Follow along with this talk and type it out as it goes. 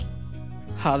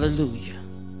Hallelujah.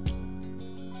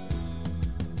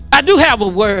 I do have a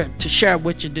word to share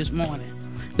with you this morning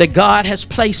that God has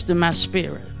placed in my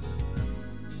spirit.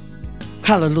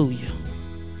 Hallelujah.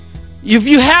 If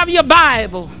you have your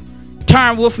Bible,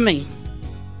 turn with me.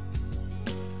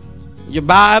 Your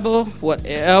Bible,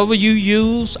 whatever you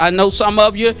use. I know some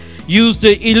of you use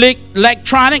the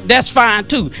electronic. That's fine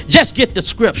too. Just get the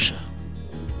scripture.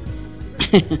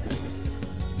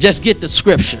 Just get the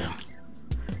scripture.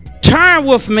 Turn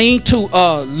with me to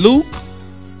Luke.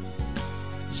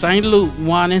 St. Luke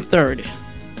 1:30.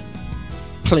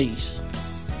 Please.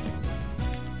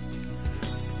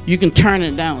 You can turn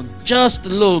it down just a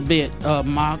little bit,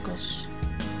 Marcus.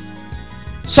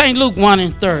 St. Luke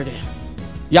 1:30.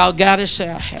 Y'all got it? Say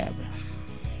I have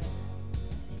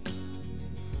it.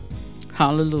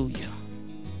 Hallelujah.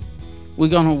 We're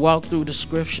going to walk through the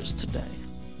scriptures today.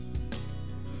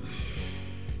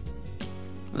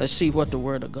 Let's see what the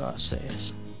word of God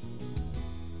says.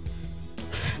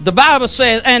 The Bible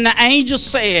says, and the angel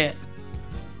said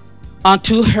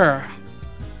unto her,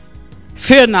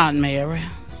 fear not, Mary,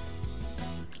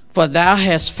 for thou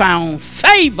hast found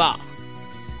favor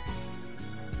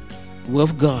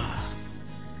with God.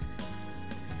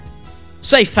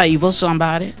 Say favor,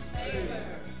 somebody.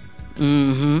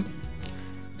 Favor.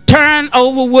 Turn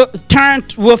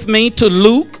with me to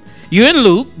Luke. You're in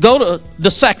Luke. Go to the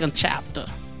 2nd chapter.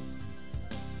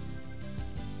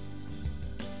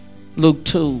 Luke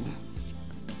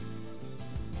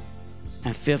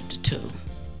 2:52.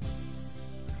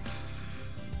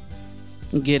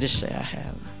 Get it, say I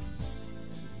have it.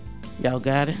 Y'all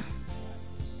got it?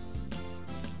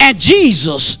 And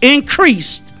Jesus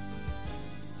increased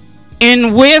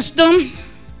in wisdom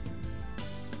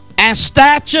and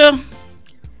stature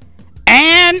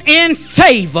and in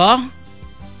favor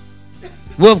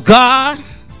with God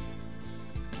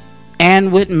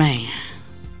and with man.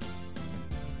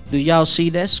 Do y'all see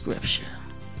that scripture?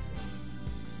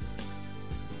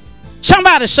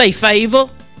 Somebody say favor.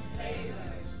 Favor.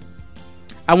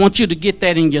 I want you to get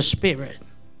that in your spirit.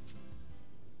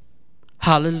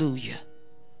 Hallelujah.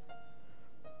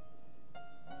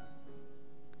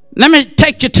 Let me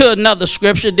take you to another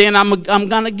scripture, then I'm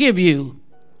going to give you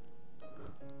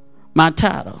my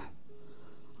title.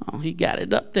 Oh, he got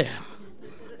it up there.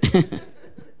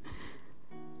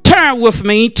 Turn with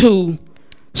me to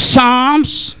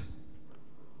Psalms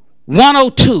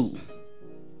 102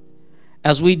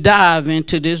 as we dive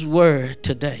into this word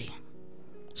today.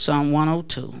 Psalm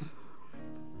 102.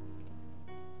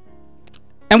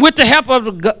 And with the help of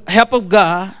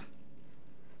God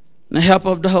and the help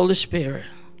of the Holy Spirit,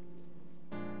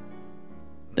 I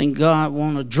think God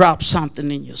want to drop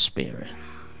something in your spirit.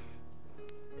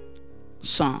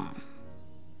 Psalm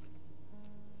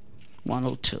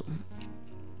 102.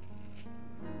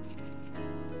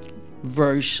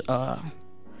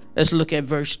 Let's look at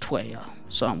verse 12.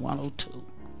 Psalm 102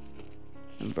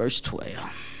 and verse 12.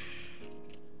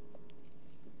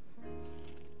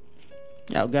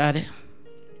 Y'all got it?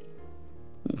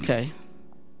 Okay.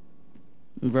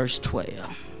 Verse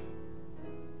 12.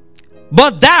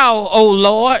 But thou, O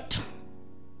Lord,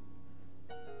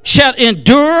 shalt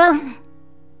endure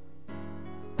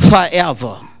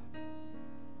forever,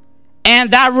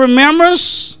 and thy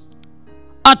remembrance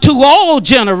unto all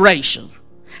generations.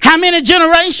 How many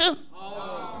generations?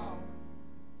 All.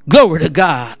 Glory to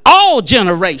God. All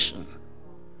generations.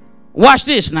 Watch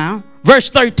this now. Verse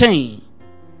 13.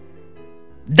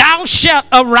 Thou shalt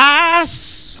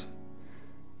arise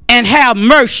and have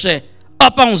mercy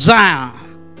upon Zion.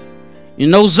 You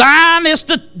know, Zion is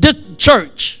the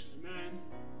church. Amen.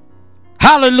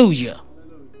 Hallelujah.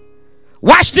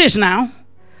 Watch this now.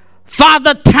 For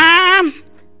the time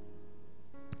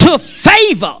to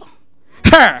favor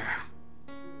her.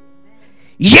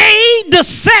 Yea, the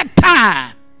set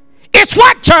time. It's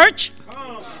what, church?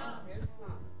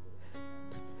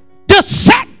 The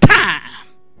set time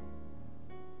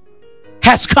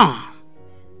has come.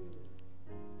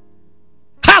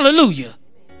 Hallelujah.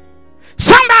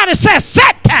 Somebody says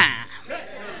set time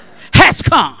has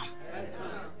come.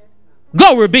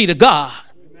 Glory be to God.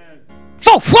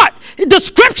 For what? The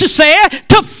scripture said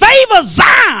to favor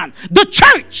Zion, the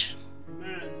church.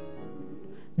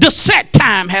 The set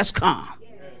time has come.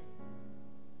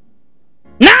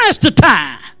 Now is the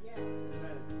time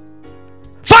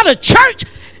for the church,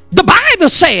 the Bible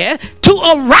said, to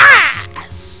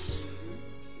arise.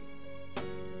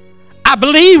 I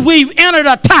believe we've entered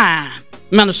a time,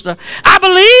 minister. I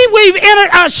believe we've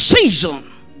entered a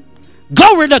season.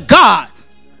 Glory to God.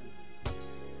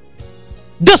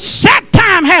 The set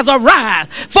time has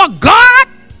arrived for God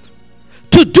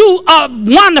to do a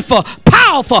wonderful, powerful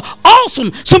powerful,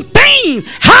 awesome, some things.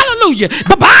 Hallelujah.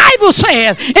 The Bible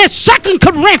says in 2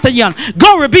 Corinthians,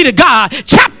 glory be to God,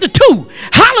 chapter 2.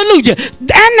 Hallelujah.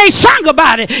 And they sung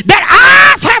about it,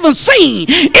 that eyes haven't seen,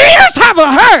 ears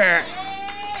haven't heard.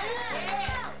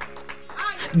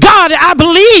 God, I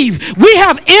believe we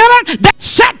have entered that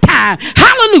set time,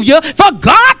 hallelujah, for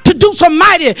God to do some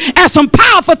mighty and some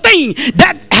powerful things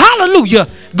that, hallelujah,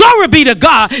 glory be to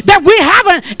God, that we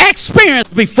haven't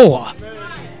experienced before.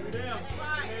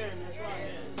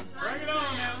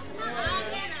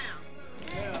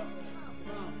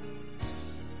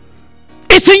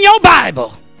 It's in your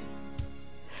Bible.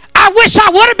 I wish I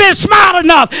would have been smart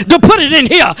enough to put it in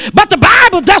here. But the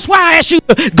Bible, that's why I asked you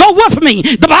to go with me.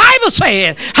 The Bible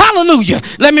said, hallelujah.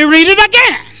 Let me read it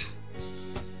again.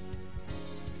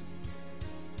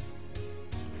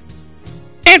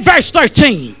 In verse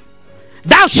 13.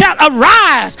 Thou shalt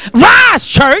arise, rise,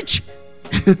 church,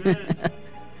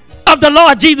 of the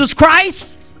Lord Jesus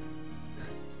Christ,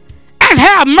 and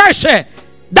have mercy.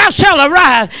 Thou shalt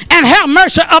arise and have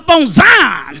mercy upon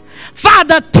Zion, for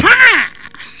the time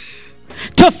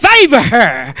to favor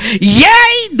her,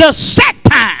 yea, the set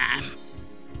time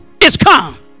is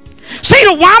come. See,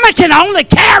 the woman can only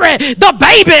carry the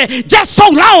baby just so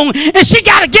long, and she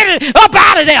got to get it up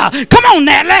out of there. Come on,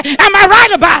 Natalie, am I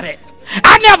right about it?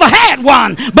 I never had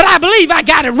one, but I believe I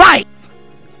got it right.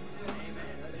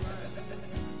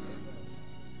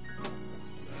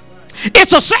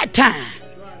 It's a set time.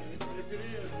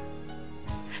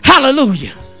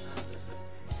 Hallelujah.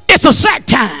 It's a set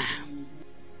time.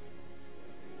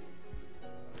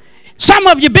 Some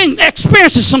of you been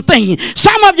experiencing some things.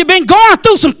 Some of you been going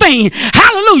through some things.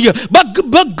 Hallelujah. But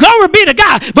glory be to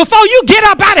God. Before you get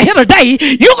up out of here today,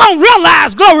 you're going to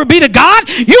realize, glory be to God,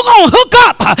 you're going to hook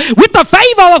up with the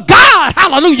favor of God.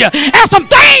 Hallelujah. And some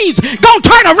things going to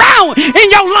turn around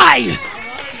in your life.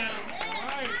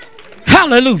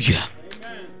 Hallelujah.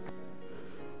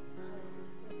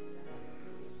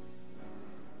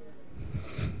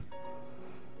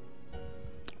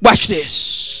 Watch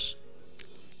this.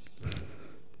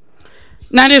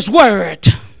 Now this word,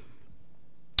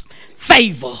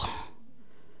 favor,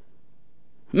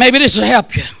 maybe this will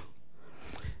help you.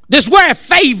 This word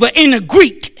favor in the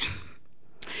Greek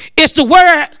is the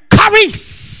word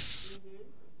charis.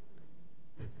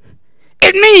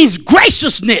 It means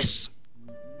graciousness.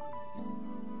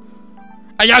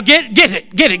 Y'all get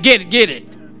it.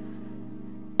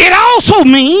 It also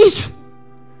means,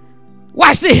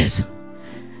 watch this,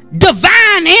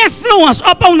 divine influence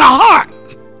upon the heart.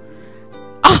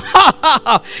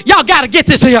 Y'all got to get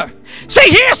this here. See,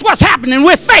 here's what's happening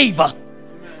with favor.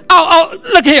 Oh,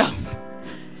 look here.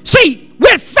 See,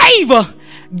 with favor,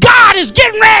 God is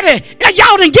getting ready.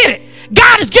 Y'all didn't get it.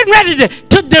 God is getting ready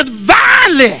to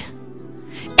divinely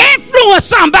influence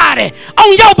somebody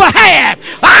on your behalf.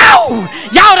 Oh,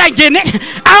 y'all ain't getting it.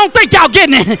 I don't think y'all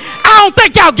getting it. I don't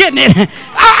think y'all getting it.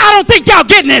 I don't think y'all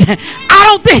getting it. I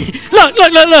don't think. Look.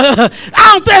 I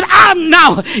don't think.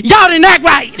 No, y'all didn't act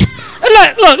right.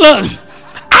 Look.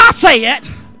 I say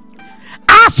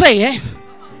it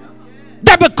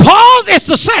that because it's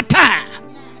the set time.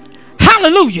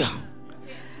 Hallelujah.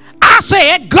 I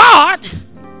said God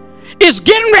is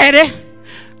getting ready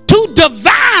to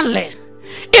divinely.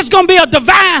 It's going to be a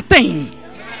divine thing.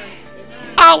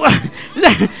 Oh,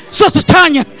 Sister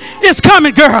Tanya, it's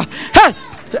coming, girl. Hey,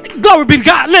 glory be to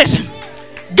God. Listen,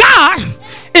 God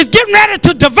is getting ready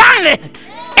to divinely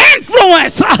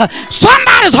influence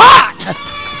somebody's heart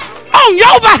on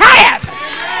your behalf.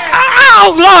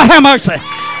 Oh, Lord have mercy.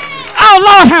 Oh,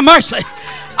 Lord have mercy.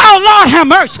 Oh, Lord have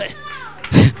mercy.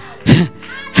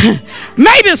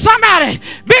 Maybe somebody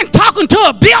been talking to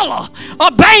a biller,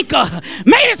 a banker.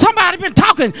 Maybe somebody been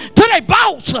talking to their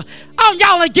boss. Oh,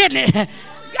 y'all ain't getting it.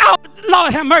 Oh,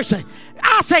 Lord have mercy.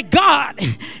 I say God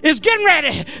is getting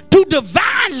ready to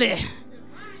divinely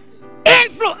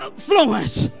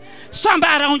influence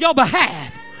somebody on your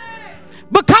behalf.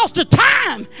 Because the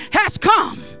time has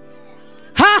come.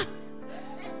 Huh?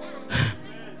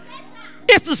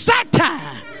 It's the set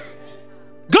time.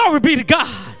 Glory be to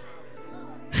God.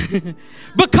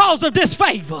 Because of this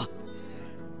favor.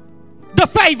 The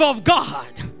favor of God.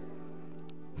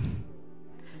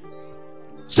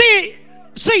 See,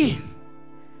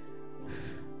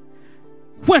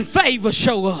 when favor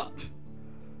show up,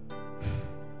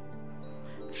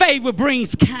 favor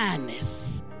brings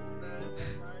kindness.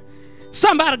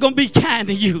 Somebody gonna be kind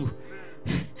to you.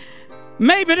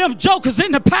 Maybe them jokers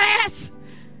in the past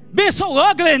been so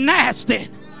ugly and nasty.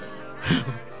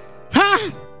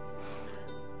 Huh?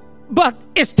 But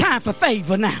it's time for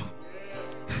favor now.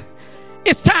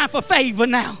 It's time for favor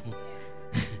now.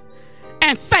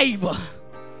 And favor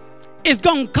is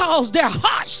going to cause their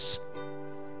hearts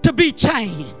to be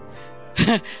changed.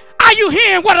 Are you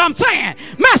hearing what I'm saying?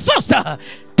 My sister,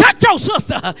 touch your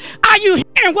sister. Are you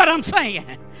hearing what I'm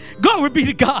saying? Glory be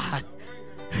to God.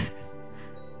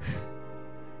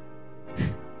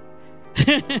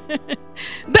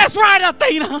 That's right,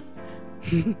 Athena.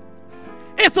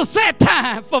 It's a set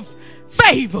time for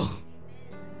favor.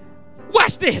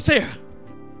 Watch this here.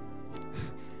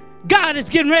 God is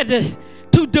getting ready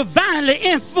to divinely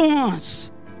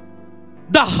influence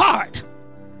the heart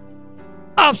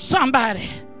of somebody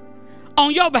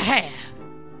on your behalf.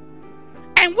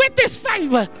 And with this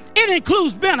favor, it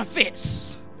includes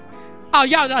benefits. Oh,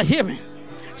 y'all don't hear me?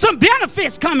 Some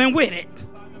benefits coming with it.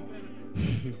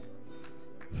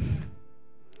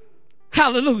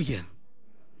 Hallelujah.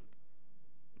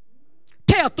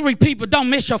 Tell 3 people, don't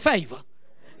miss your favor.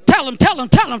 Tell them, don't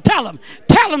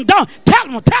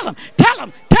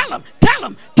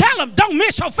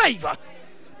miss your favor.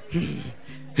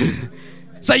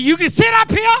 So you can sit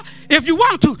up here if you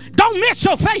want to. Don't miss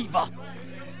your favor.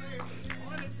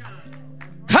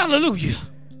 Hallelujah.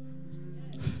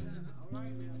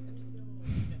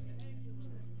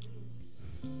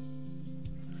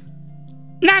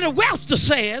 Now the Webster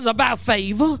says about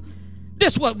favor,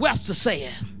 this is what Webster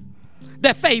said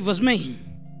that favors mean.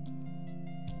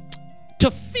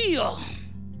 To feel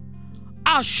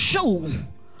or show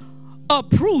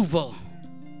approval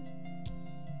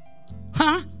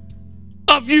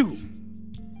of you.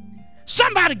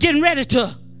 Somebody getting ready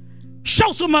to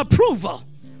show some approval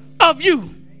of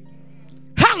you.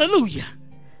 Hallelujah.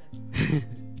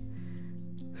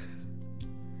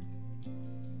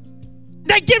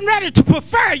 They're getting ready to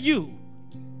prefer you.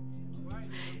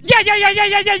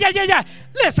 Yeah.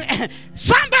 Listen,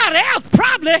 somebody else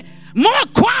probably more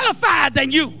qualified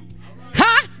than you.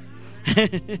 Huh?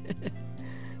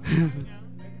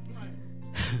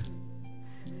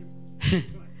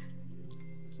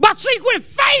 But see,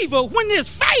 when this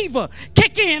favor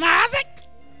kick in, Isaac,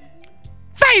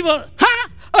 favor,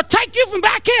 take you from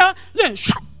back here, then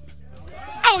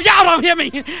oh, y'all don't hear me.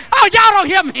 Oh, y'all don't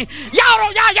hear me. Y'all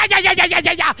don't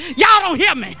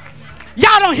hear me.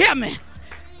 Y'all don't hear me.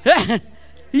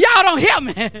 Y'all don't hear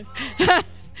me.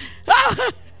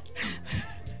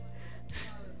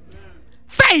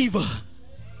 Favor.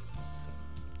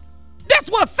 That's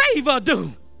what favor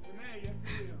do.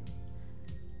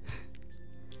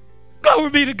 Glory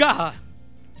be to God.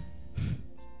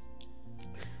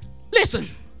 Listen.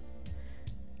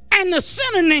 And the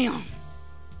synonym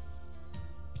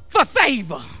for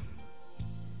favor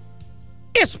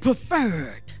is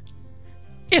preferred.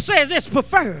 It says it's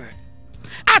preferred.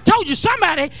 I told you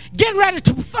somebody getting ready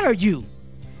to prefer you.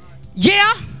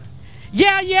 Yeah.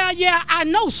 I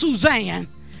know Suzanne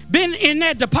been in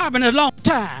that department a long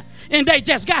time and they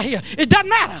just got here. It doesn't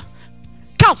matter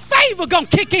because favor gonna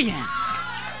kick in.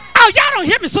 Oh, y'all don't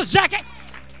hear me, Sister Jackie.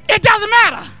 It doesn't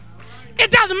matter.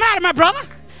 It doesn't matter, my brother.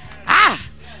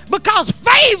 Because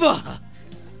favor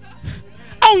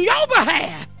on your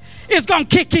behalf is going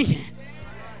to kick in.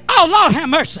 Oh, Lord have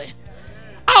mercy.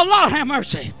 Oh, Lord have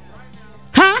mercy.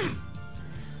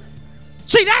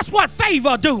 See, that's what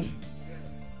favor do.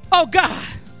 Oh, God,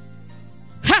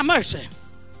 have mercy.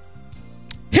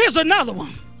 Here's another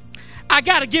one. I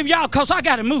got to give y'all because I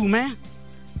got to move, man.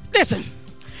 Listen,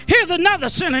 here's another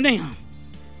synonym.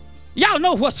 Y'all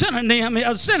know what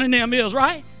synonym is,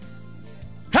 right?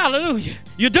 Hallelujah.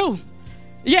 You do?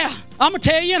 Yeah, I'm going to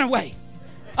tell you anyway.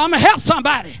 I'm going to help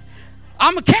somebody.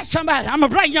 I'm going to catch somebody. I'm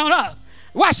going to bring you on up.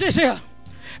 Watch this here.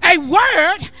 A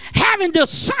word having the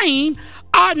same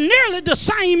or nearly the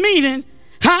same meaning,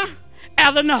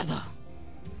 as another.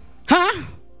 Now,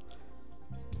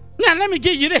 let me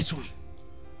give you this one.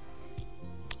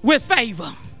 With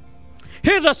favor.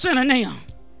 Here's a synonym.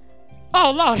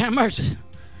 Oh, Lord have mercy.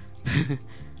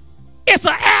 It's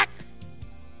an act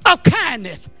of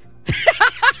kindness.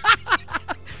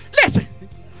 Listen,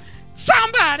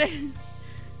 somebody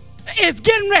is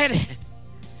getting ready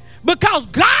because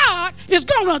God is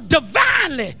going to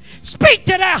divinely speak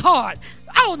to their heart.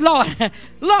 Oh,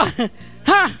 Lord,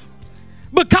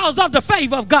 because of the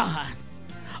favor of God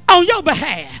on your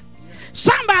behalf.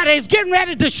 Somebody is getting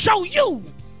ready to show you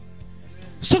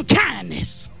some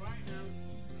kindness.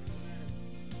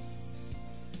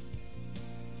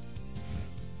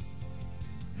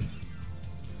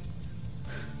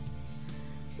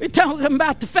 We're talking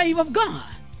about the favor of God.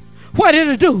 What did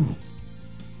it do?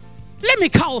 Let me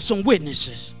call some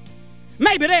witnesses.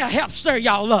 Maybe they'll help stir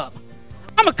y'all up.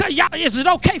 I'm gonna call y'all. Is it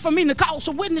okay for me to call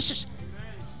some witnesses?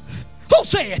 Who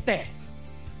said that?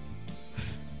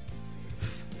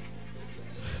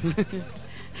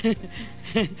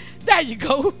 There you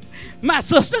go, my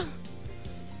sister.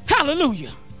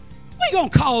 Hallelujah. We're going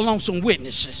to call on some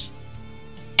witnesses.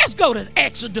 Let's go to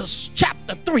Exodus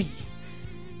chapter 3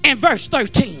 and verse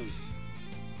 13.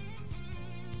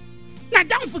 Now,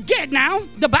 don't forget now,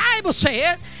 the Bible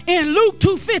said in Luke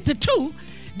 2:52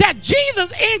 that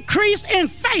Jesus increased in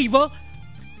favor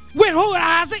with who,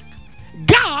 Isaac?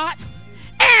 God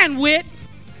and with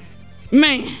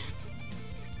man.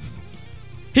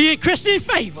 He increased in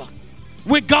favor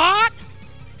with God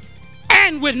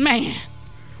and with man.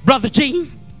 Brother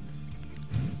Gene.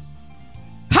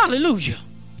 Hallelujah.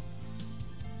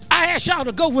 I ask y'all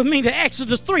to go with me to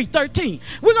Exodus 3:13.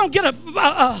 We're going to get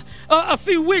a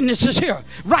few witnesses here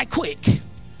right quick.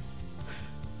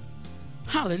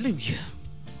 Hallelujah.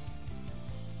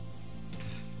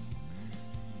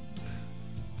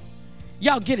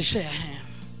 Y'all get it, share hand.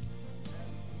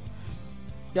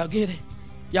 Y'all get it?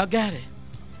 Y'all got it?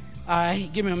 All right,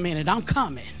 give me a minute. I'm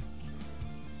coming.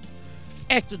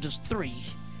 Exodus 3.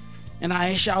 And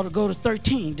I asked y'all to go to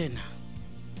 13, didn't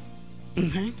I?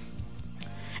 Mm-hmm.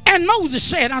 And Moses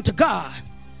said unto God,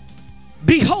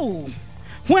 behold,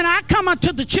 when I come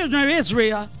unto the children of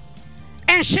Israel,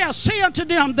 and shall say unto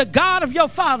them, the God of your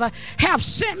father hath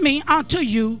sent me unto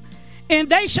you, and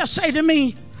they shall say to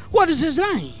me, what is his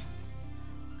name?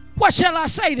 What shall I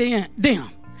say to them?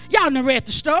 Y'all done read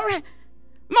the story.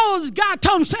 Moses, God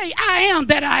told him, say, I am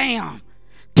that I am.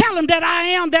 Tell him that I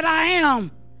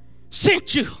am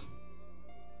sent you.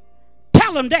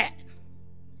 Tell him that.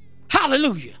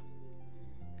 Hallelujah.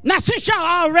 Now, since y'all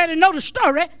already know the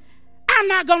story, I'm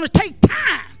not going to take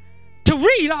time to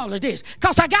read all of this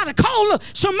because I got to call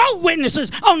some more witnesses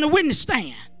on the witness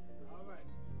stand.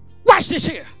 Watch this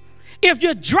here. If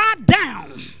you drop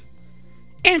down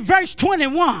in verse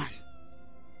 21,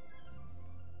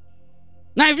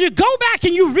 now if you go back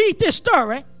and you read this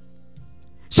story,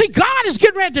 see, God is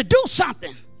getting ready to do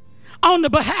something on the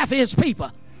behalf of his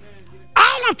people.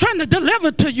 All I'm trying to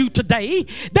deliver to you today,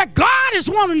 that God is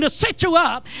wanting to set you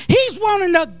up. He's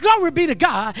wanting to, glory be to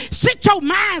God, set your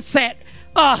mindset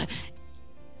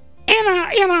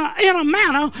in a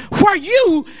manner where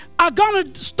you are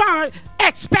going to start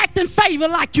expecting favor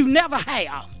like you never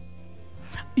have.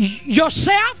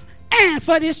 Yourself and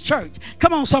for this church.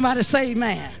 Come on, somebody say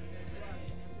amen.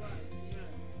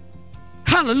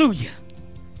 Hallelujah.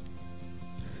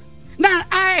 Now,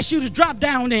 I asked you to drop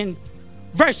down in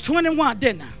verse 21,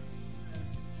 didn't I?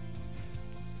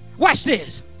 Watch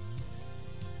this.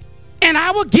 And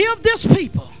I will give this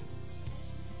people,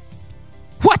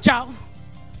 what y'all?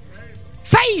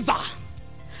 Favor.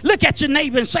 Look at your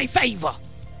neighbor and say favor.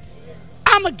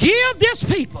 I'm going to give this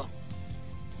people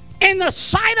in the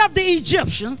sight of the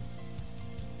Egyptian,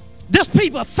 this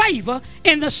people favor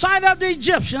in the sight of the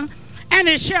Egyptian, and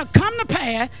it shall come to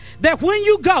pass that when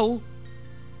you go,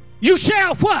 you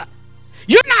shall what?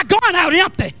 You're not going out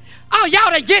empty. Oh,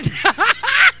 y'all didn't get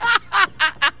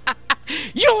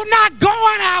You're not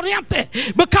going out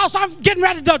empty because I'm getting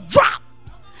ready to drop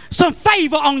some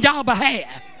favor on y'all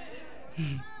behalf.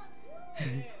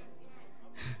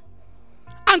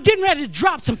 I'm getting ready to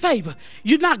drop some favor.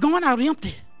 You're not going out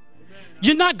empty.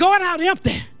 You're not going out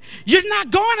empty. You're not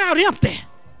going out empty.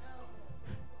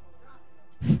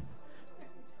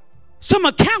 Some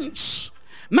accounts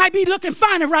might be looking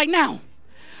funny right now.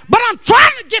 But I'm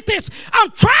trying to get this. I'm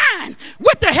trying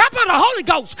with the help of the Holy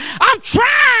Ghost. I'm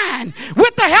trying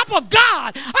with the help of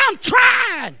God. I'm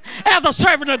trying as a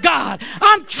servant of God.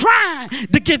 I'm trying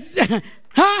to get,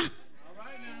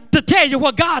 to tell you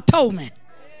what God told me.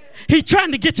 He's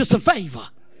trying to get you some favor.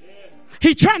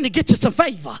 He's trying to get you some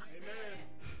favor.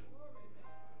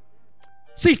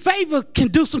 See, favor can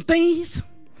do some things.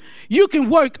 You can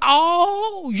work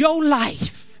all your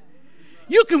life.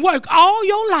 You can work all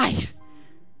your life.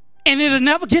 And it'll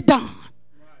never get done.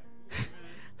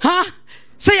 Huh?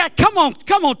 See, come on,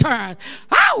 turn.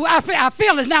 Oh, I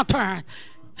feel it now, turn.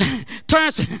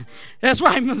 Turn. That's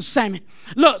right, Mr. Sammy.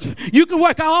 Look, you can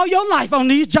work all your life on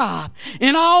these jobs,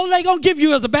 and all they're going to give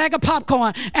you is a bag of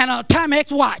popcorn and a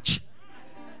Timex watch.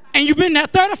 And you've been there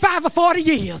 35 or 40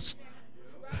 years.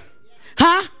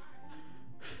 Huh?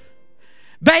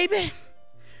 Baby,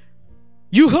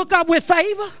 you hook up with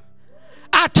favor?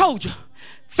 I told you,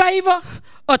 favor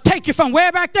or take you from way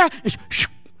back there.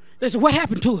 They said, what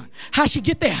happened to her? How'd she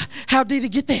get there? How did it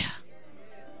get there?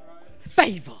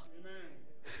 Favor.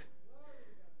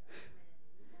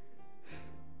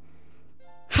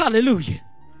 Hallelujah.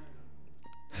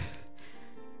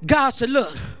 God said,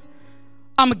 look,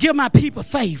 I'm going to give my people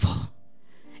favor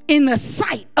in the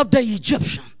sight of the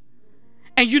Egyptian.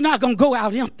 And you're not going to go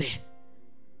out empty.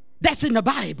 That's in the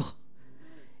Bible.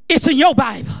 It's in your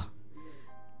Bible.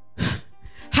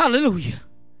 Hallelujah.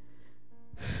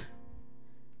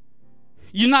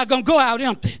 You're not going to go out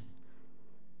empty.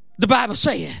 The Bible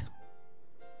says.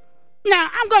 Now,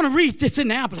 I'm going to read this in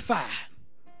the Amplified.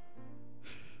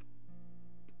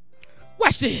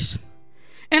 Watch this.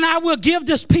 And I will give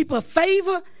this people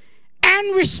favor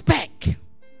and respect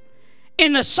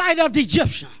in the sight of the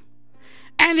Egyptian.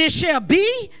 And it shall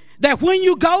be that when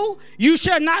you go, you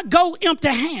shall not go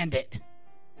empty-handed.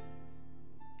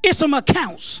 It's some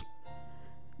accounts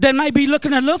that may be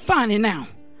looking a little funny now.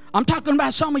 I'm talking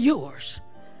about some of yours.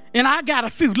 And I got a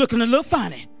few looking a little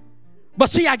funny. But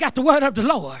see, I got the word of the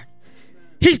Lord.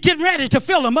 He's getting ready to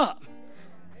fill them up.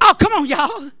 Oh, come on,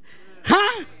 y'all.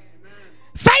 Huh?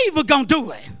 Favor gonna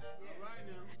do it.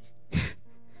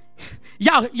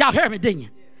 Y'all heard me, didn't you?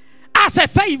 I said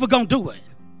favor gonna do it.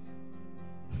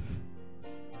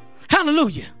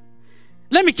 Hallelujah.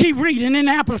 Let me keep reading in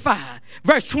the Amplified.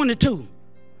 Verse 22.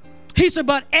 He said,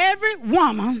 but every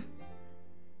woman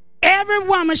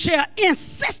shall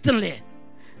insistently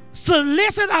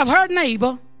solicit of her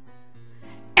neighbor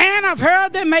and of her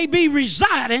that may be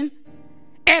residing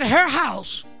at her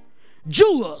house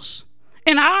jewels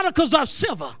and articles of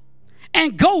silver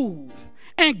and gold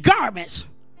and garments,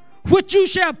 which you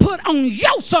shall put on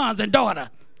your sons and daughters.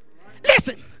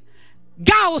 Listen,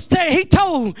 God was he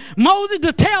told Moses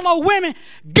to tell those women,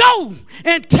 go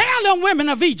and tell them women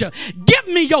of Egypt, give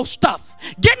me your stuff.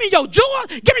 Give me your jewels.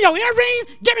 Give me your earrings.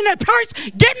 Give me that purse.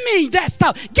 Give me that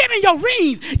stuff. Give me your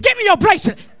rings. Give me your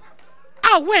bracelet.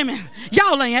 Oh, women,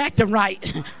 y'all ain't acting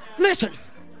right. Listen,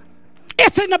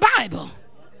 it's in the Bible.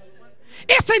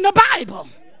 It's in the Bible.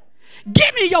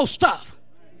 Give me your stuff.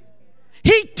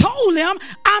 He told them,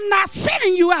 I'm not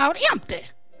sending you out empty.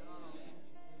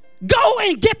 Go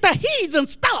and get the heathen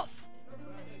stuff.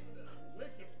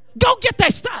 Go get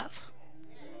that stuff.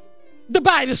 The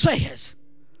Bible says,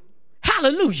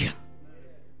 hallelujah.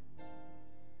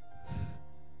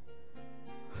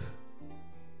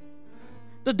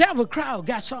 The devil crowd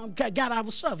got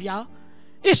our stuff, y'all.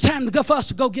 It's time to go for us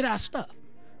to go get our stuff.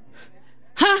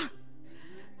 Huh?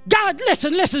 God,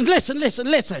 listen. It's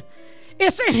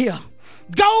in here.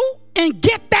 Go and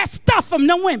get that stuff from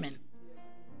the women.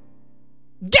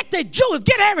 Get the jewels,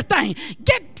 get everything.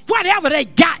 Get whatever they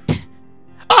got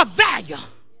of value.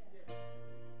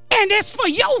 And it's for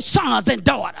your sons and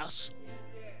daughters.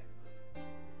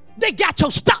 They got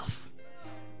your stuff.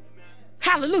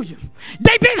 Hallelujah.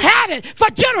 They've been had it for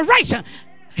generations.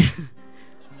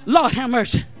 Lord have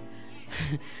mercy.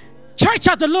 Church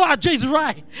of the Lord Jesus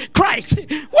Christ.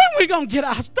 When we going to get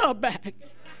our stuff back?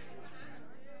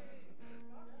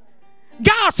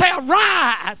 God said,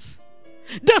 arise.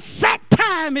 The set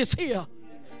time is here.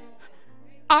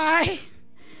 All right?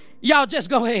 Y'all just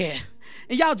go ahead.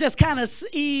 And y'all just kind of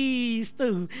ease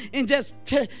through. And just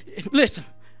listen.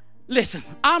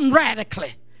 I'm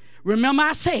radically. Remember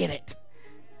I said it.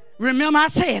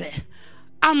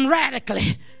 I'm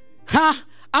radically. Huh?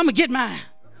 I'm going to get mine.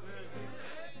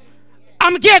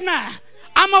 I'm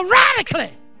a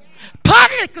radically.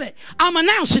 Publicly. I'm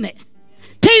announcing it.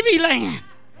 TV land.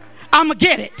 I'm going to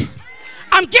get it.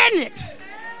 I'm getting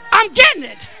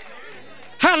it.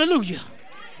 Hallelujah.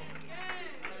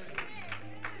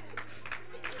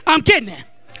 I'm getting it.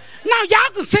 Now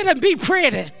y'all can sit and be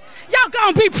pretty. Y'all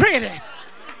gonna be pretty.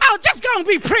 I was just gonna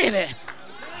be pretty.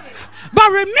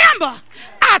 But remember,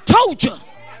 I told you.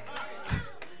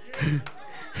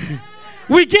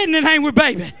 We getting it, ain't we,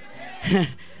 baby?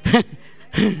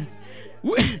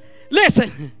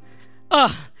 Listen,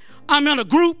 I'm in a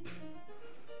group.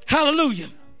 Hallelujah.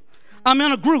 I'm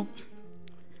in a group.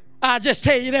 I'll just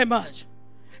tell you that much.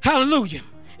 Hallelujah.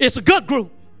 It's a good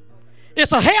group.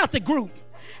 It's a healthy group.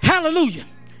 Hallelujah.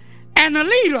 And the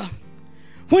leader,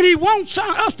 when he wants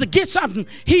us to get something,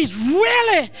 he's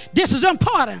really, this is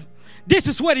important. This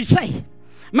is what he say.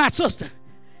 My sister,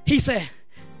 he said,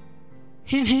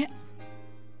 hint, hint.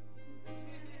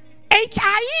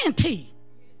 H-I-N-T.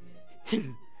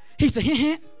 He said, hint,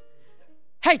 hint.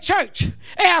 Hey, church.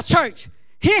 Hey, our church.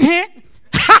 Hint, hint.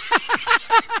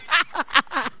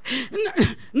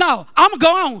 No, I'm going to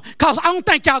go on because I don't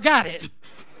think y'all got it.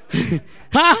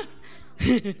 Huh?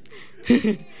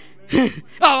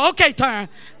 Oh, okay, Turns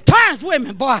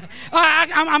women, boy.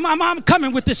 I'm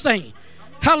coming with this thing.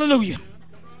 Hallelujah.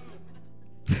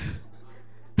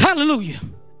 Hallelujah.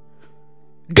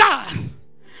 God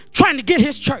trying to get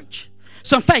his church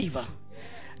some favor.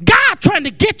 God trying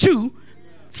to get you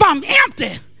from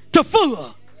empty to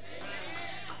full.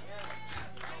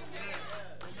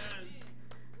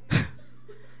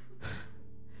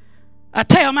 I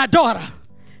tell my daughter,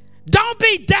 Don't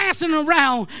be dancing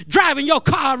around, driving your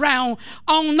car around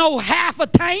on no half a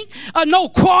tank or no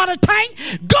quarter tank.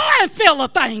 Go and fill a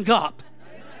thing up.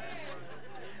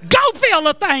 Go fill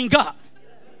a thing up.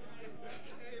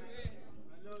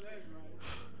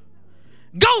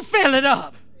 Go fill it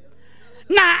up.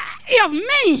 Now, if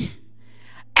me,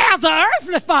 as an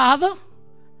earthly father,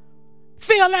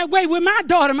 feel that way with my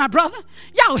daughter, my brother,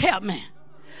 y'all help me.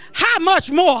 How much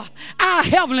more our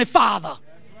Heavenly Father?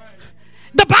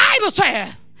 The Bible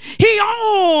says He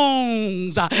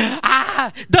owns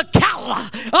the cattle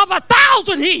of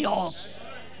 1,000 hills.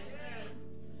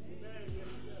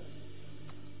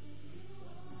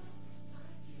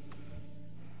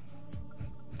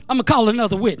 I'm going to call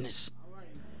another witness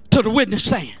to the witness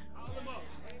stand.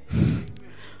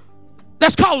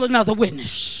 Let's call another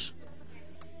witness.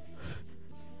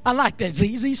 I like that,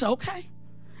 ZZ. Okay.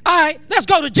 All right, let's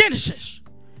go to Genesis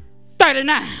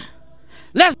 39.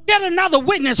 Let's get another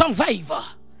witness on favor.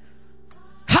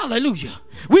 Hallelujah.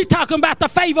 We're talking about the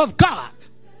favor of God.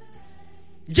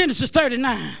 Genesis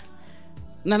 39.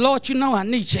 Now, Lord, you know I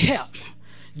need your help.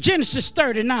 Genesis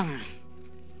 39.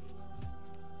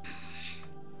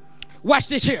 Watch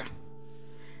this here.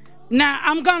 Now,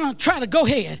 I'm going to try to go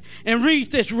ahead and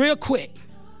read this real quick.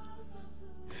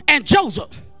 And Joseph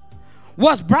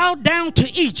was brought down to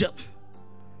Egypt.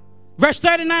 Verse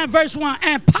 39, verse 1.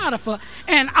 And Potiphar,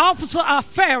 an officer of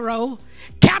Pharaoh,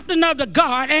 captain of the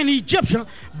guard, and Egyptian,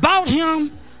 bought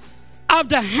him of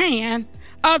the hand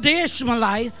of the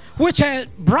Ishmaelite, which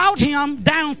had brought him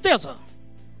down thither.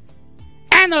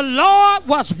 And the Lord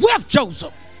was with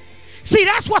Joseph. See,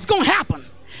 that's what's going to happen.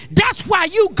 That's why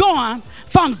you going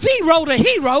from zero to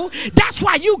hero. That's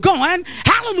why you going,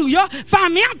 hallelujah,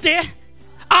 from empty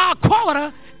a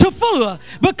quarter to full.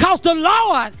 Because the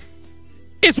Lord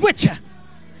is with you.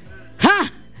 Huh?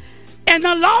 And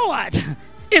the Lord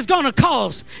is going to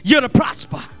cause you to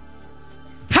prosper.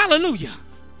 Hallelujah.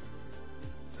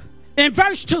 In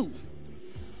verse 2,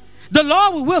 the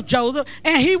Lord was with Joseph,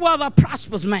 and he was a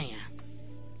prosperous man.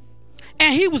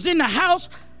 And he was in the house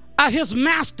of his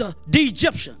master, the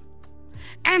Egyptian.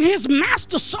 And his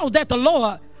master saw that the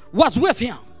Lord was with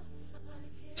him.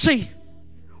 See,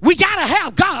 we got to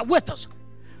have God with us.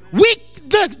 We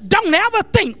don't ever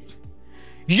think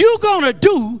you're going to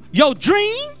do your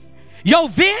dream, your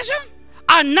vision,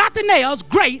 or nothing else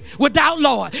great without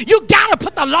Lord. You got to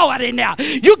put the Lord in there.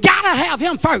 You got to have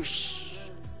him first.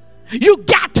 You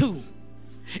got to.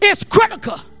 It's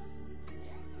critical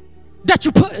that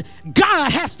you put,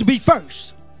 God has to be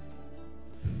first.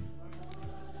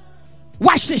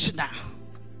 Watch this now.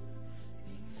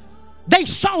 They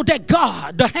saw that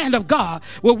God, the hand of God,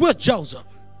 was with Joseph.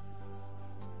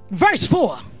 Verse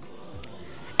 4.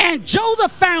 And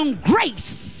Joseph found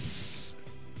grace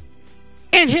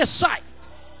in his sight,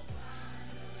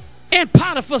 in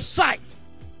Potiphar's sight.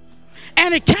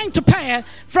 And it came to pass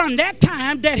from that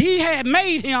time that he had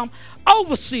made him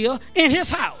overseer in his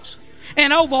house,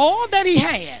 and over all that he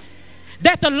had,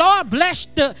 that the Lord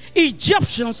blessed the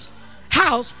Egyptians'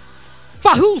 house.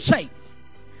 For whose sake?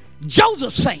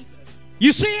 Joseph's sake.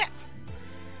 You see it?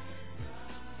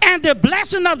 And the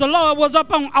blessing of the Lord was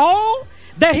upon all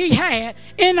that he had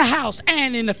in the house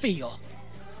and in the field.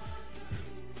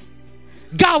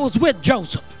 God was with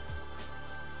Joseph.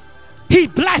 He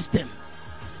blessed him.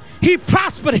 He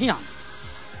prospered him.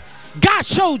 God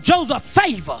showed Joseph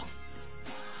favor.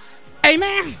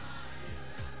 Amen.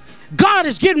 God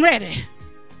is getting ready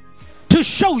to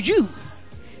show you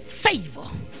favor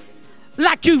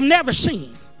like you've never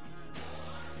seen.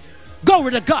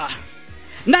 Glory to God.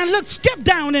 Now look, skip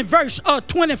down in verse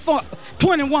 21.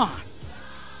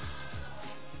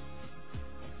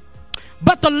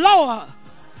 But the Lord,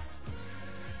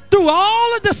 through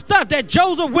all of the stuff that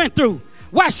Joseph went through,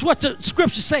 watch what the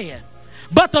scripture said.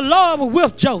 But the Lord was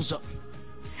with Joseph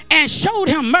and showed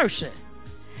him mercy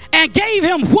and gave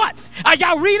him what? Are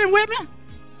y'all reading with me?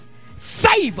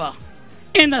 Favor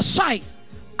in the sight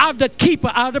of the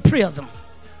keeper of the prison.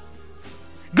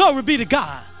 Glory be to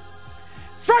God.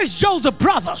 First, Joseph's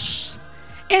brothers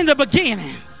in the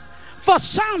beginning, for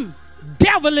some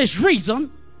devilish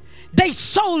reason, they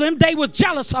sold him. They were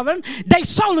jealous of him. They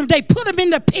sold him. They put him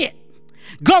in the pit.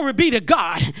 Glory be to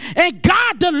God. And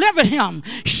God delivered him,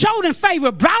 showed him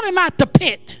favor, brought him out the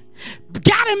pit,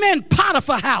 got him in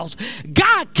Potiphar's house.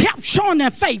 God kept showing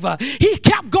them favor. He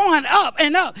kept going up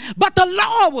and up, but the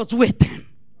Lord was with him.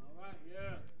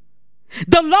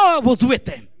 The Lord was with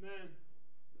him. Amen.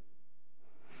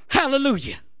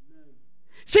 Hallelujah. Amen.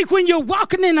 See, when you're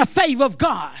walking in the favor of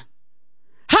God,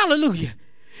 hallelujah,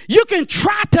 You can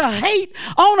try to hate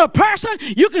on a person.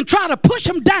 You can try to push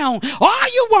them down all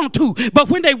you want to. But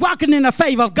when they're walking in the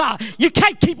favor of God, you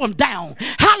can't keep them down.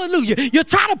 Hallelujah. You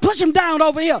try to push them down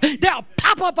over here, they'll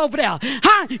pop up over there.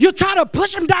 Huh? You try to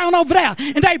push them down over there,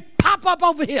 and they pop up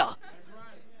over here.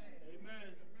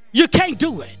 You can't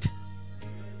do it.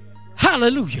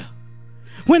 Hallelujah.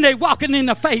 When they're walking in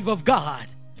the favor of God.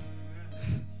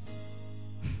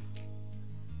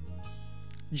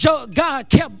 God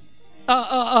kept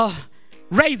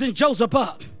raising Joseph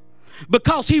up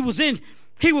because he was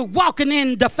walking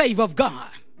in the favor of God.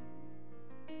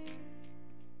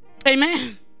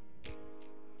 Amen.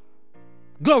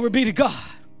 Glory be to God.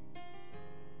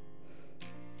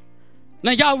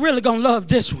 Now y'all really gonna love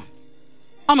this one.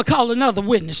 I'm gonna call another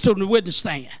witness to the witness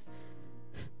stand.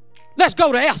 Let's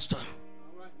go to Esther.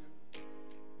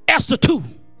 Esther 2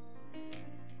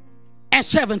 and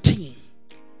 17.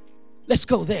 Let's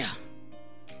go there.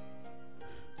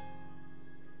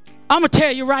 I'm going to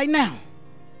tell you right now.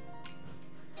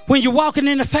 When you're walking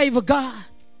in the favor of God,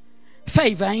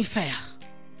 favor ain't fair.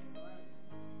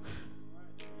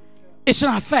 It's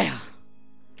not fair.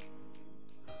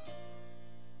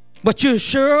 But you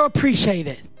sure appreciate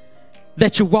it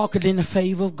that you're walking in the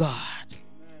favor of God.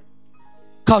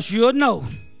 Because you'll know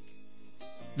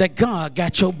that God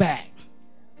got your back.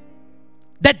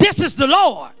 That this is the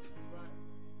Lord.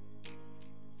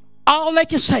 All they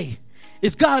can say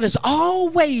is God is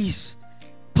always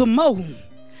promoting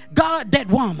that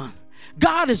woman.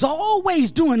 God is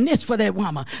always doing this for that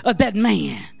woman or that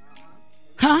man.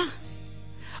 Huh?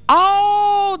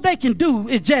 All they can do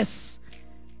is just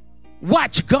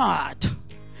watch God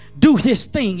do his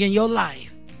thing in your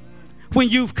life when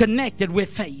you've connected with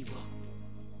favor.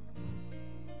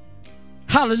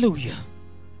 Hallelujah.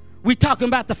 We're talking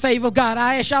about the favor of God.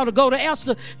 I ask y'all to go to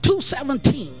Esther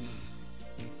 2:17.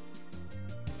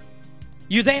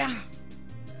 You there?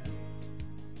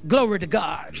 Glory to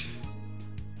God.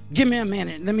 Give me a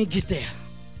minute. Let me get there.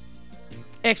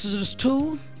 Exodus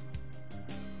 2.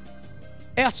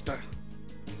 Esther.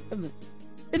 Isn't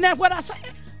that what I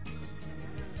said?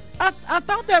 I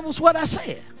thought that was what I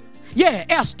said. Yeah,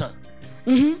 Esther.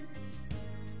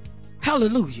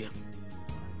 Hallelujah.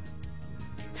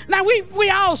 Now, we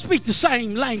all speak the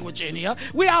same language in here.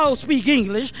 We all speak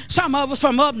English. Some of us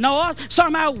from up north,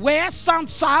 some out west, some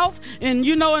south, and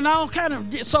and all kind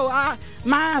of, so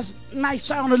mine might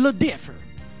sound a little different.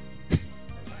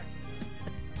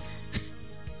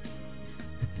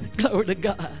 Glory to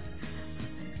God.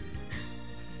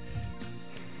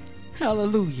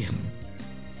 Hallelujah.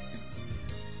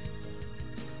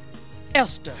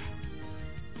 Esther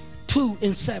 2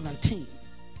 and 17.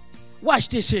 Watch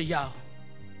this here, y'all.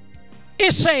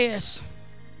 It says,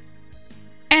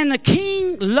 and the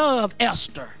king loved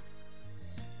Esther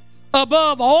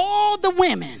above all the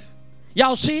women.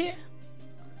 Y'all see it?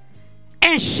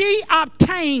 And she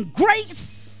obtained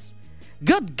grace.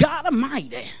 Good God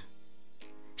Almighty.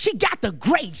 She got the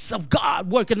grace of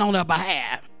God working on her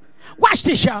behalf. Watch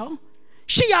this, y'all.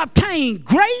 She obtained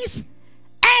grace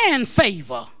and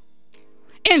favor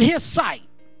in his sight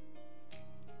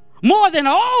more than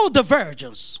all the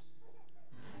virgins,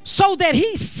 so that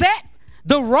he set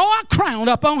the royal crown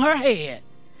up on her head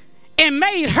and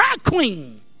made her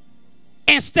queen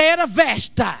instead of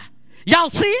Vashti. Y'all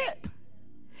see it?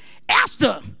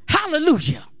 Esther,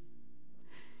 hallelujah.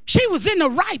 She was in the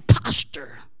right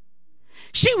posture.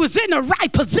 She was in the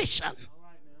right position.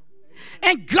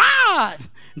 And God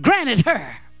granted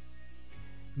her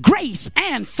grace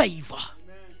and favor.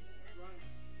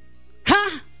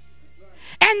 Huh?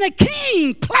 And the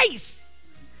king placed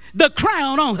the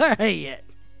crown on her head.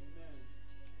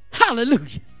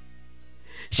 Hallelujah.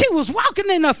 She was walking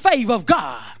in the favor of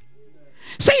God.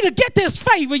 See, to get this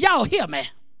favor, y'all hear me,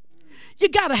 you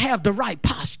got to have the right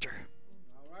posture.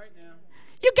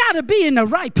 You got to be in the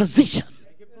right position.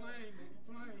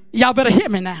 Y'all better hear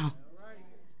me now.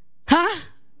 Huh?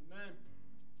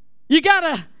 You got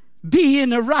to be in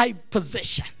the right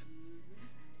position.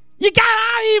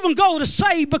 I even go to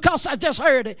say, because I just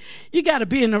heard it, you got to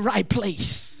be in the right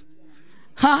place.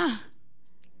 Huh?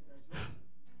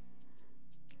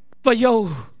 For your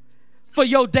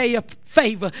day of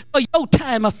favor, for your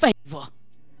time of favor.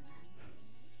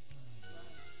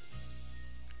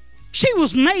 She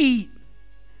was made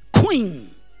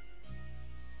queen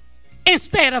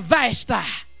instead of Vashti.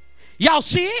 Y'all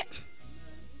see it?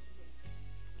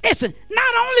 Listen,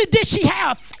 not only did she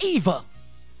have favor,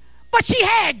 but she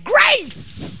had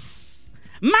grace.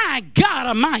 My God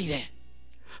Almighty.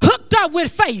 Hooked up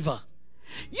with favor.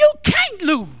 You can't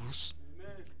lose.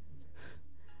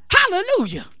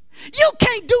 Hallelujah. You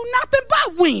can't do nothing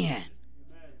but win.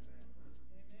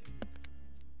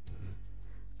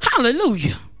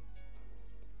 Hallelujah.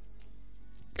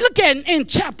 Look at in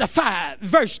chapter 5,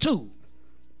 verse 2.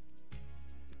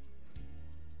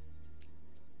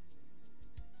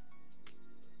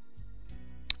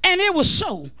 And it was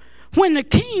so, when the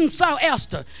king saw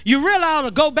Esther, you really ought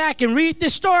to go back and read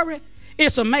this story.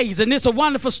 It's amazing. It's a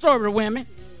wonderful story, women.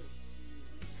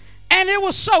 And it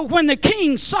was so, when the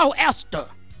king saw Esther,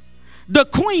 the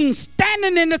queen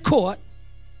standing in the court,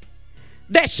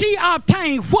 that she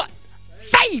obtained what?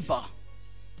 Favor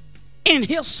in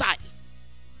his sight.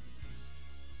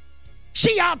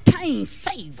 She obtained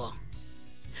favor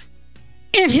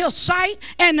in his sight,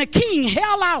 and the king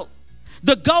held out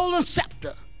the golden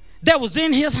scepter that was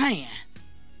in his hand.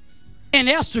 And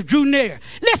Esther drew near.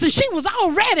 Listen, she was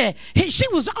already,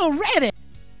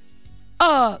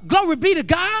 glory be to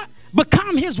God,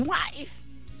 become his wife.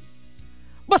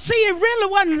 But see, it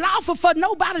really wasn't lawful for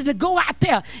nobody to go out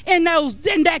there in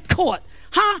that court,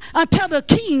 until the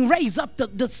king raised up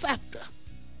the scepter.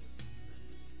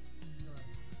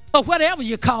 Or whatever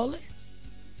you call it.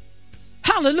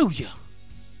 Hallelujah.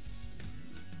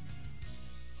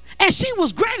 And she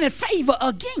was granted favor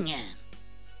again.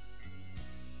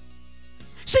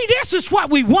 See, this is what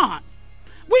we want.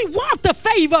 We want the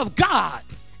favor of God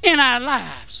in our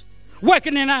lives,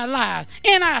 working in our lives,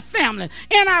 in our family,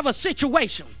 in our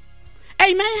situation.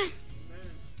 Amen.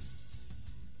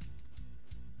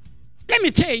 Let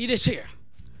me tell you this here.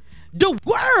 The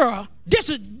world, this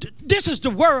is the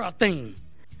world thing.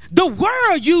 The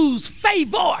world use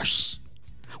favors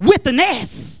with an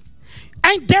S.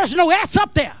 There's no S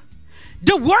up there.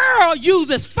 The world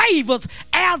uses favors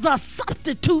as a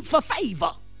substitute for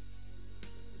favor.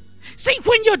 See,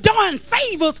 when you're doing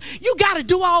favors, you got to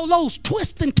do all those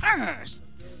twists and turns.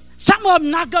 Some of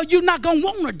them you're not going to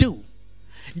want to do.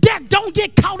 Don't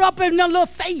get caught up in the little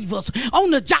favors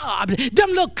on the job, them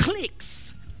little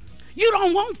clicks. You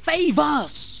don't want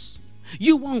favors.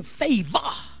 You want favor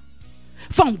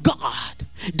from God.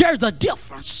 There's a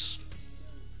difference.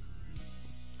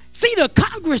 See, the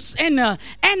Congress and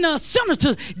the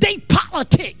senators, they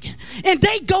politic, and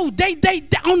they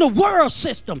on the world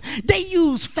system. They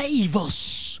use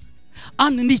favors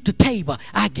underneath the table.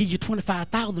 I give you $25,000,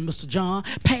 Mr. John.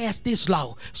 Pass this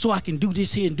law so I can do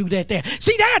this here and do that there.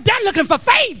 See, they're looking for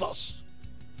favors,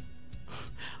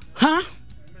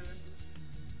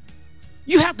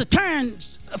 You have to turn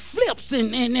flips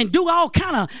and do all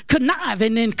kind of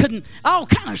conniving and all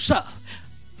kind of stuff.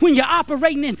 When you're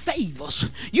operating in favors,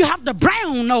 you have to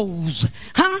brown nose,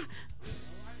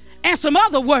 and some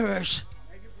other words,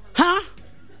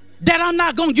 that I'm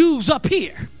not going to use up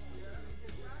here.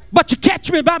 But you catch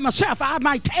me by myself, I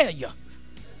might tell you.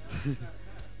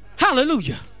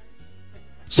 Hallelujah.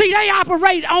 See, they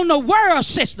operate on the world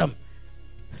system,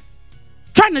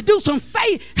 trying to do some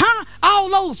all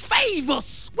those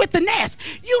favors with the nest.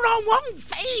 You don't want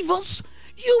favors,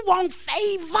 you want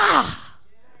favor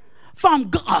from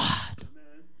God.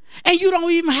 And you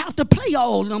don't even have to play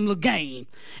all them little games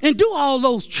and do all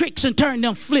those tricks and turn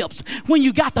them flips when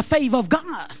you got the favor of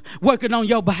God working on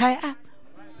your behalf.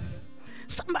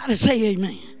 Somebody say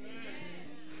amen.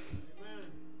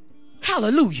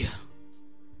 Hallelujah.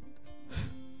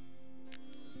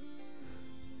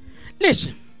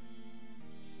 Listen.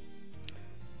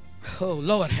 Oh,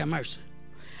 Lord have mercy.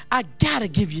 I gotta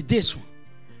give you this one.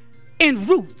 In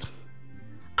Ruth,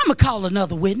 I'm going to call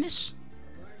another witness.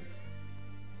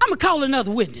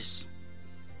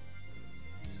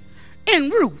 In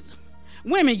Ruth,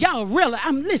 women, y'all really,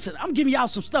 I'm giving y'all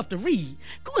some stuff to read.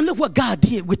 Go and look what God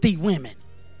did with these women.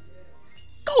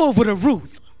 Go over to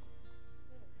Ruth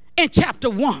in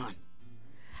chapter 1.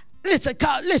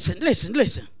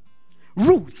 Listen.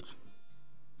 Ruth.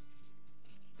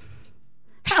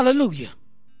 Hallelujah.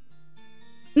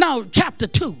 Now, chapter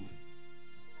 2.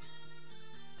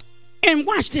 And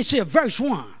watch this here, verse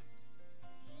 1.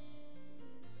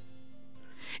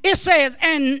 It says,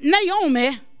 and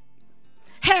Naomi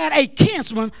had a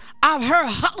kinsman of her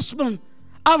husband,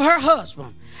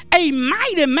 a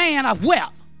mighty man of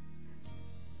wealth.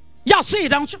 Y'all see it,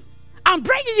 don't you? I'm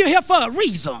bringing you here for a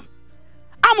reason.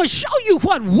 I'm going to show you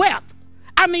what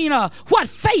what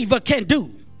favor can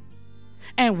do.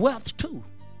 And wealth too.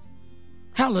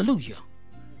 Hallelujah.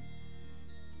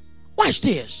 Watch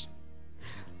this.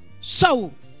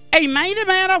 So, a mighty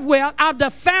man of wealth of the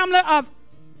family of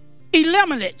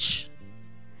Elimelech,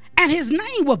 and his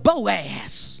name was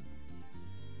Boaz.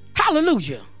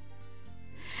 Hallelujah.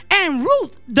 And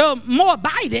Ruth the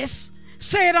Moabitess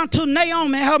said unto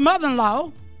Naomi, her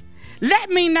mother-in-law, let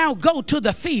me now go to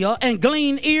the field and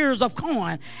glean ears of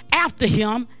corn after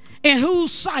him, in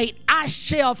whose sight I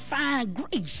shall find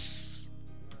grace.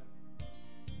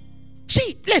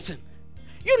 See, listen,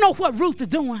 you know what Ruth is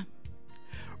doing?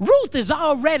 Ruth is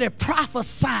already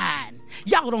prophesying.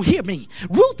 Y'all don't hear me.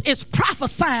 Ruth is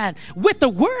prophesying with the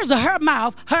words of her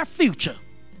mouth, her future.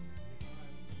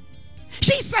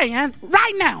 She's saying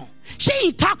right now, she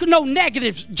ain't talking no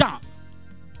negative junk.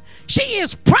 She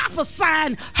is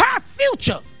prophesying her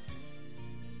future.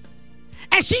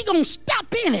 And she gonna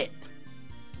step in it.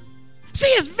 See,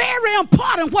 it's very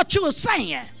important what you are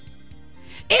saying.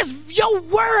 Your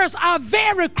words are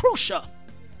very crucial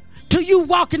to you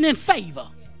walking in favor,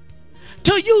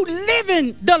 to you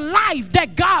living the life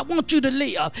that God wants you to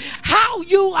live. How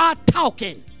you are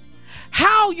talking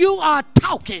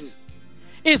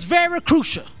is very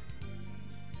crucial.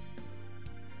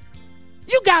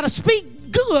 You got to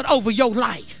speak good over your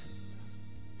life.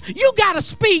 You got to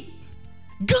speak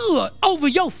good over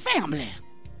your family.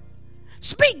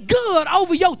 Speak good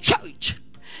over your church.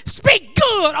 Speak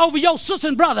good over your sister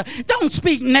and brother. Don't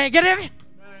speak negative.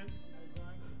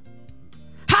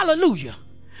 Hallelujah.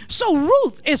 So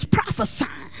Ruth is prophesying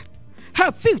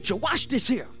her future. Watch this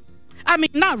here. I mean,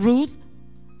 not Ruth.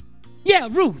 Yeah,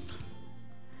 Ruth.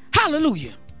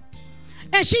 Hallelujah.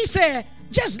 And she said,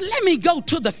 just let me go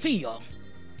to the field.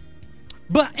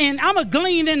 And I'm going to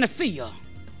glean in the field.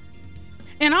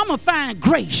 And I'm going to find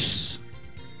grace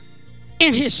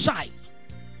in his sight.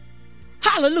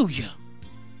 Hallelujah.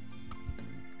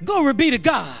 Glory be to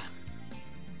God.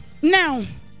 Now,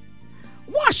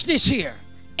 watch this here.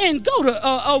 And go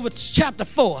to over to chapter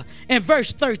 4 and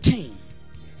verse 13.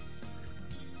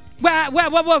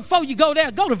 Well, before you go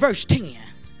there, go to verse 10.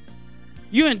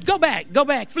 Go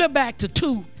back, flip back to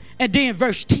 2 and then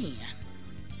verse 10.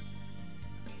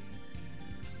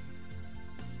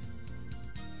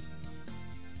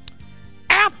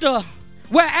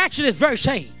 Actually it's verse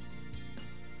 8.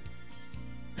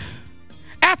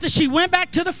 After she went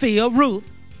back to the field, Ruth,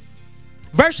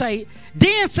 verse 8,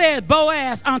 then said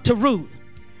Boaz unto Ruth,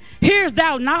 hearest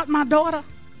thou not, my daughter?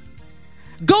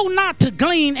 Go not to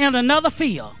glean in another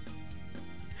field.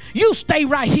 You stay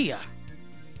right here.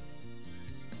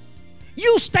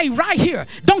 You stay right here.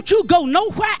 Don't you go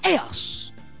nowhere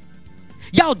else.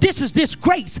 Y'all, this is this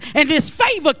grace and this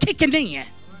favor kicking in.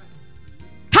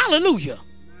 Hallelujah.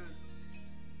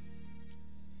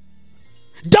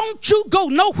 Don't you go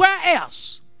nowhere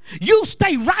else. You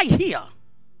stay right here.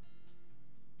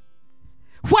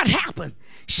 What happened?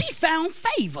 She found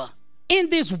favor in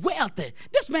this wealthy.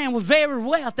 This man was very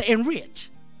wealthy and rich.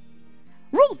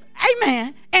 Ruth,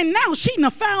 amen. And now she done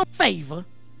found favor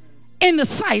in the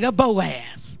sight of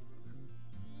Boaz.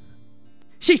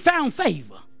 She found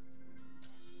favor.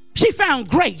 She found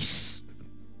grace.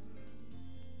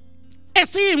 And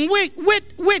see,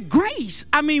 with grace,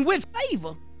 with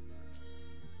favor,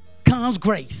 comes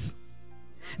grace.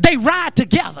 They ride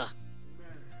together.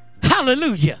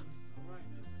 Hallelujah.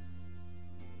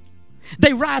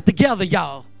 They ride together,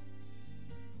 y'all.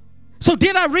 So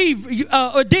did I read,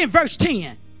 then verse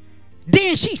 10.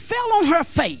 Then she fell on her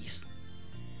face,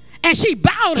 and she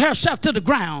bowed herself to the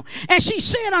ground, and she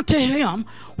said unto him,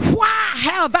 why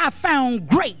have I found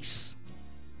grace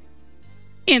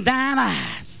in thine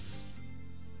eyes,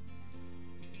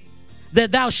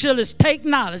 that thou shouldest take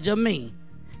knowledge of me,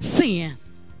 seeing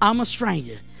I'm a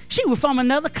stranger? She was from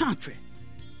another country.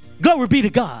 Glory be to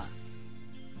God.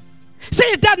 See,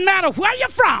 it doesn't matter where you're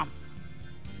from.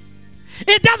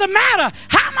 It doesn't matter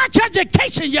how much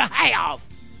education you have.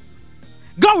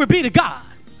 Glory be to God.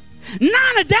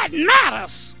 None of that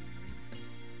matters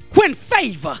when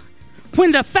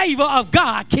the favor of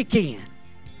God kick in.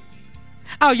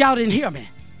 Oh, y'all didn't hear me.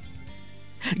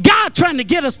 God trying to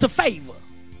get us to favor.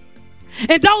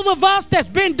 And those of us that's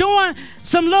been doing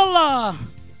some little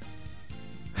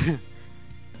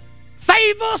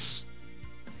favors,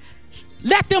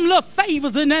 let them little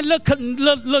favors and that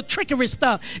little trickery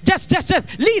stuff. Just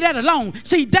leave that alone.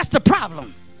 See, that's the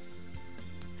problem.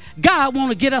 God want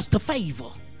to get us to favor.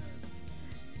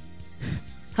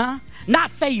 Not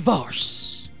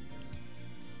favors.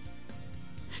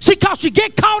 See, because you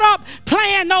get caught up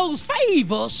playing those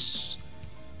favors,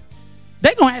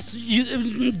 they're going to ask you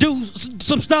to do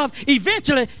some stuff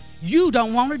eventually you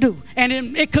don't want to do. And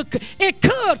it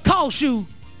could cost you.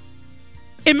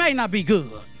 It may not be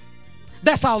good.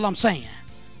 That's all I'm saying.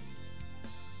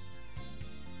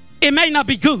 It may not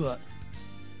be good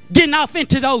getting off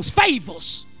into those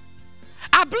favors.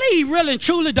 I believe really and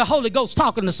truly the Holy Ghost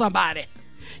talking to somebody.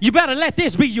 You better let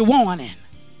this be your warning.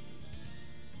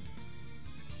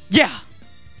 Yeah.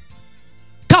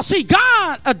 Because see,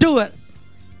 God will do it.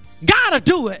 God will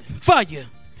do it for you.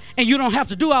 And you don't have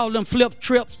to do all them flip,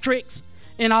 trips, tricks,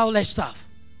 and all that stuff.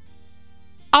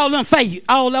 All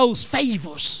those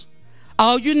favors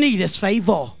All you need is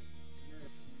favor.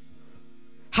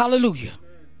 Hallelujah.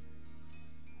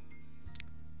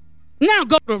 Now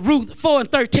go to Ruth 4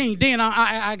 and 13. Then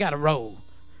I got to roll.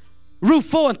 Ruth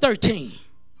 4 and 13.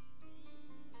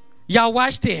 Y'all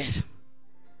watch this.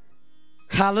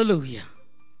 Hallelujah.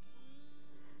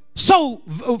 So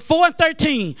 4 and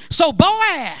 13. So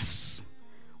Boaz.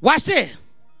 Watch this.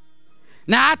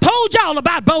 Now I told y'all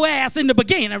about Boaz in the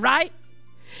beginning, right?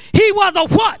 He was a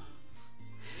what?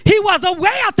 He was a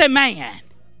wealthy man.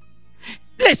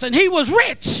 Listen, he was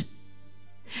rich.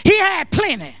 He had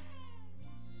plenty.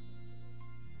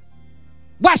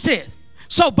 Watch this.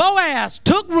 So Boaz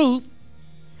took Ruth,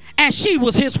 and she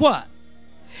was his what?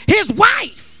 His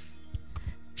wife.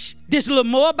 This little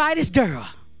Moabitess girl,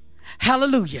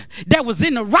 hallelujah, that was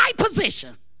in the right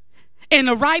position, in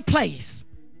the right place.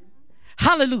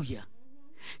 Hallelujah.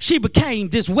 She became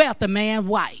this wealthy man's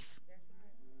wife.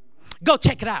 Go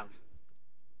check it out.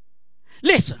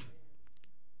 Listen.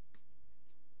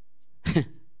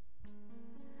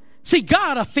 See,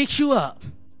 God will fix you up.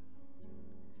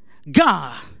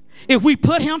 God, if we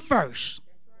put him first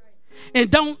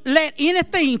and don't let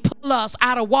anything pull us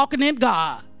out of walking in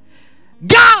God,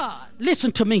 God,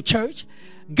 listen to me, church,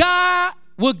 God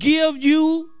will give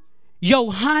you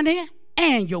your honey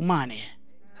and your money.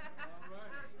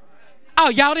 Oh,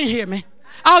 y'all didn't hear me.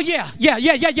 Oh, yeah.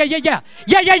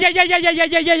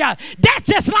 That's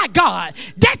just like God.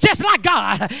 That's just like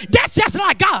God. That's just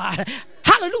like God.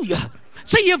 Hallelujah.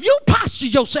 See, if you posture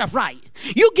yourself right,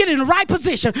 you get in the right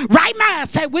position, right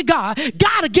mindset with God,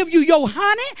 God will give you your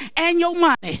honey and your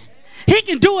money. He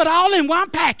can do it all in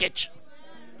one package.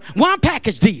 One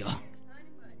package deal.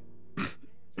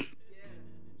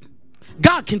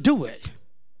 God can do it.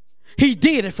 He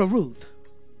did it for Ruth.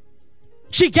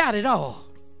 She got it all.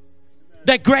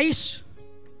 That grace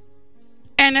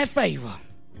and that favor.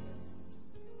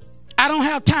 I don't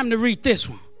have time to read this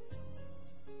one.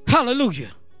 Hallelujah.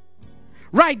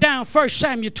 Write down 1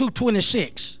 Samuel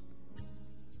 2:26.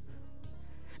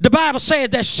 The Bible says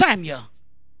that Samuel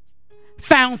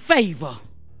found favor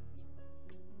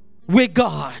with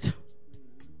God.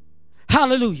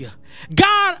 Hallelujah.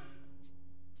 God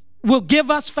will give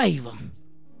us favor.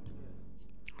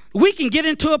 We can get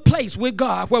into a place with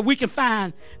God where we can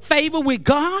find favor with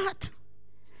God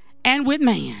and with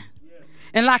man.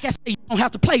 And like I said, you don't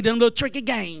have to play them little tricky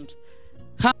games.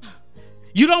 Huh?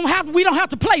 We don't have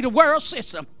to play the world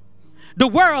system. The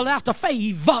world has to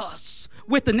favor us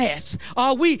with the nest.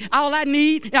 All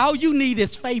you need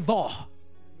is favor.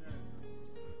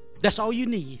 That's all you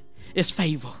need is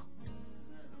favor.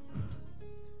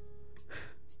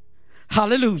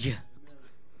 Hallelujah.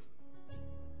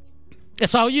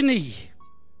 That's all you need.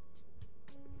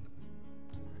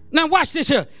 Now watch this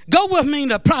here. Go with me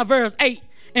to Proverbs 8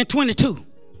 and 22.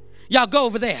 Y'all go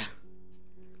over there.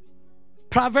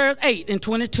 Proverbs 8 and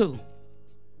 22.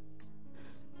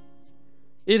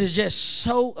 It is just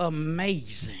so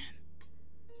amazing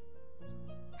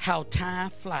how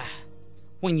time flies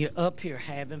when you're up here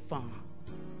having fun.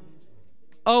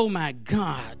 Oh my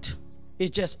God.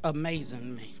 It's just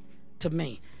amazing to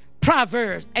me.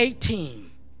 Proverbs 18.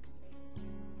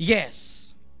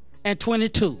 Yes. And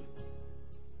 22.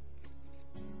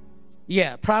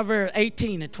 Yeah, Proverbs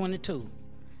 18 and 22.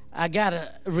 I got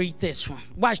to read this one.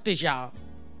 Watch this, y'all.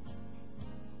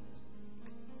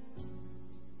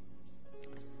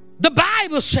 The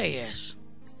Bible says,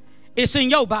 it's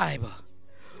in your Bible,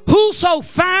 whoso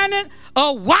findeth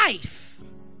a wife,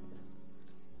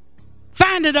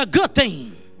 findeth a good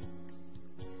thing,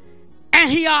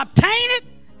 and he obtaineth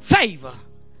favor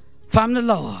from the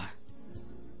Lord.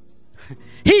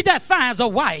 He that finds a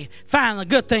wife finds a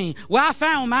good thing. Well, I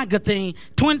found my good thing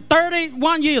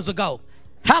 31 years ago.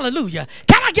 Hallelujah.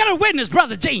 Can I get a witness,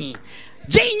 Brother Gene?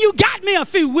 Gene, you got me a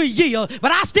few years,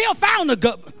 but I still found a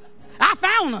good. I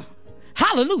found her.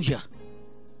 Hallelujah.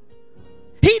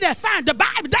 He that finds the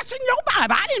Bible, that's in your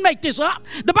Bible. I didn't make this up.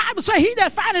 The Bible says he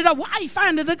that findeth a wife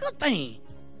findeth a good thing.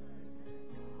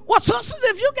 Well, sisters,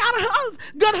 if you got a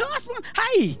good husband,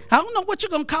 hey, I don't know what you're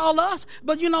going to call us,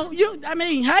 but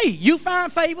hey, you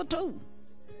find favor too.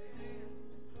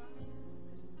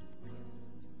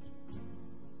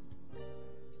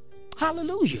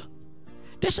 Hallelujah.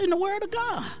 This is in the Word of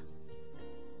God.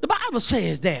 The Bible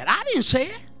says that. I didn't say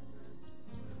it.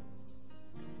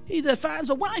 He that finds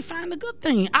a wife finds a good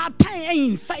thing.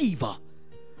 Obtain favor.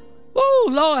 Oh,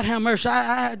 Lord have mercy.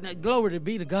 Glory to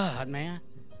be to God, man.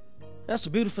 That's a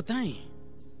beautiful thing.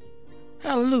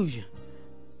 Hallelujah.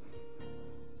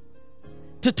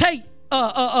 To take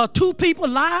two people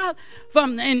live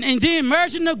and then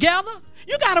merge them together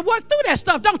You got to work through that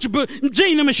stuff, don't you,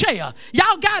 Gene and Michelle?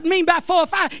 Y'all got me by 4 or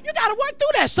 5. You got to work through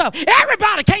that stuff.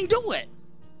 Everybody can't do it.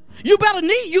 You're going to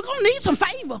need some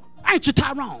favor, ain't you,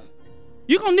 Tyrone?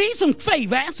 You're going to need some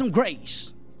favor and some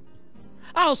grace.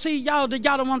 Oh, see, y'all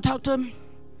don't want to talk to me?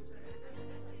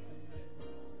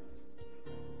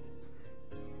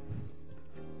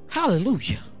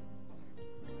 Hallelujah.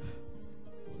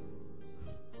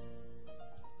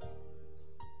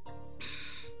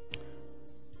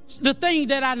 The thing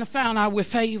that I found out with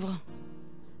favor,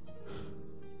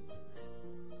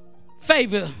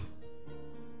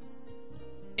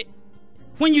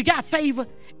 when you got favor,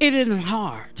 it isn't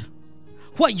hard.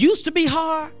 What used to be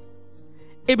hard,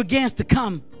 it begins to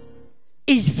come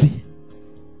easy.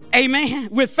 Amen.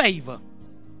 With favor.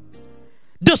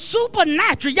 The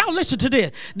supernatural, y'all listen to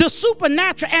this. The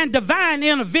supernatural and divine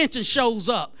intervention shows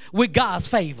up with God's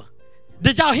favor.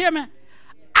 Did y'all hear me?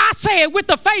 I said with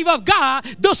the favor of God,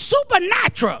 the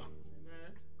supernatural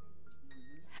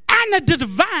and the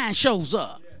divine shows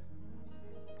up.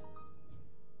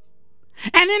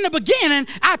 And in the beginning,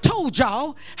 I told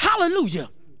y'all, hallelujah,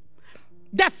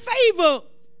 that favor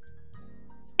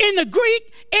in the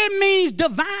Greek, it means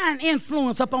divine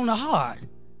influence upon the heart.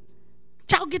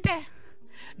 Y'all get that?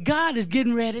 God is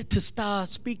getting ready to start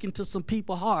speaking to some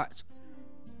people's hearts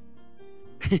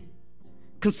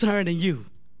concerning you.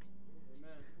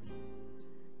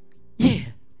 Yeah.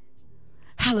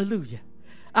 Hallelujah.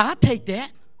 I'll take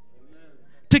that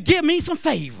to give me some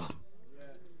favor.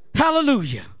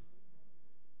 Hallelujah.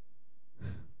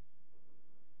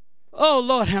 Oh,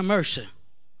 Lord have mercy.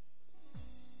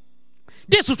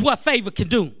 This is what favor can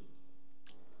do.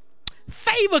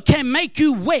 Favor can make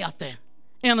you wealthy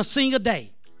in a single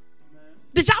day.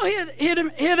 Did y'all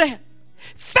hear that?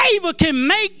 Favor can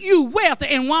make you wealthy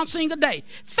in one single day.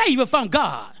 Favor from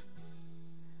God.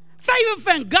 Favor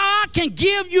from God can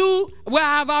give you, well,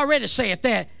 I've already said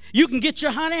that. You can get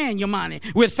your honey and your money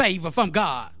with favor from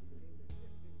God.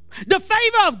 The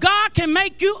favor of God can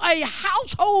make you a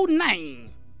household name.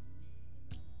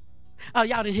 Oh,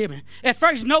 y'all didn't hear me. At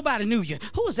first, nobody knew you.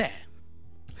 Who was that?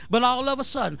 But all of a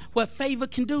sudden, what favor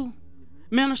can do,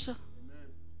 minister,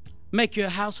 make you a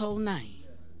household name.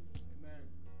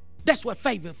 That's what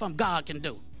favor from God can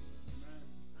do.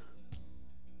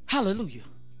 Hallelujah.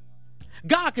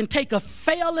 God can take a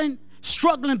failing,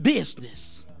 struggling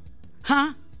business,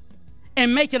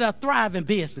 and make it a thriving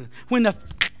business when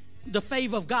the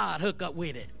favor of God hook up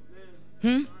with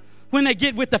it. When they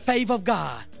get with the favor of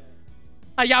God.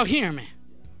 Are y'all hearing me?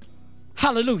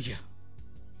 Hallelujah.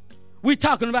 We're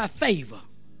talking about favor.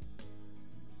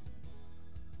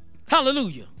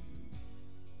 Hallelujah.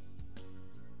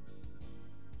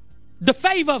 The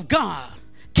favor of God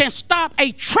can stop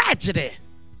a tragedy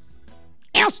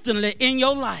instantly in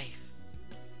your life.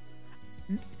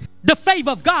 The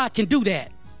favor of God can do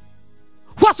that.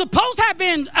 What's supposed to have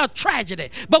been a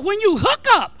tragedy, but when you hook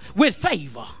up with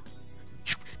favor,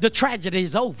 the tragedy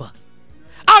is over.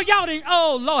 Oh, y'all didn't,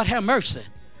 oh, Lord have mercy.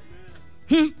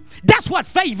 That's what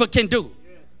favor can do.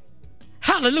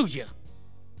 Hallelujah.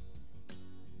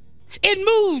 It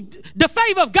moved, the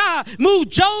favor of God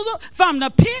moved Joseph from the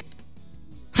pit,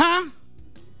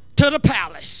 to the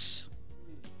palace.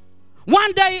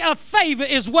 One day of favor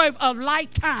is worth a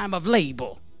lifetime of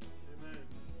labor.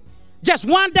 Just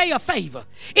one day of favor.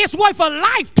 It's worth a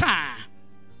lifetime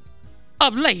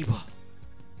of labor.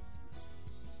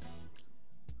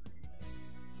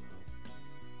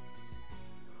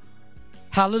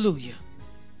 Hallelujah.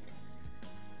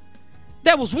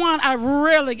 There was one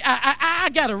I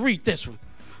got to read this one.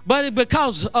 But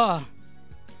because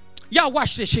y'all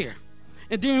watch this here.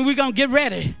 And then we're going to get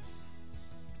ready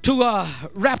to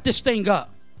wrap this thing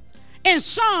up. In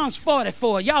Psalms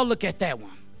 44, y'all look at that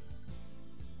one.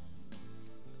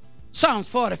 Psalms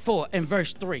 44 and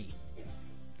verse 3.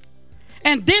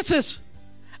 And this is,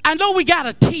 I know we got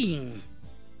a team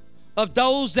of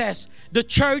those the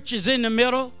church is in the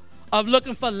middle of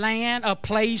looking for land, a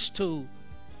place to,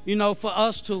 for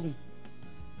us to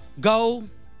go.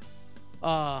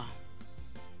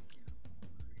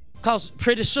 Because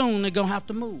pretty soon they're going to have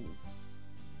to move.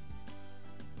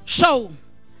 So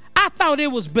I thought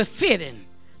it was befitting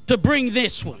to bring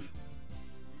this one.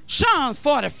 Psalm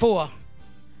 44.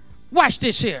 Watch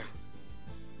this here.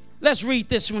 Let's read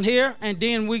this one here, and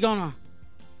then I'm going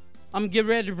to get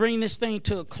ready to bring this thing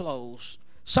to a close.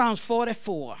 Psalms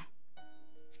 44.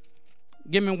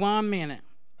 Give me 1 minute.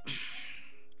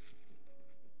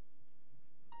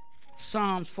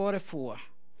 Psalms 44.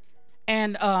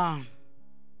 And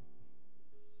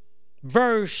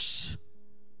verse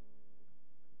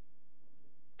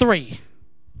 3.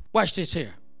 Watch this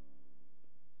here.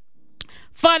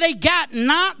 For they got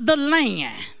not the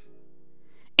land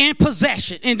in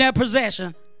their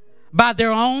possession by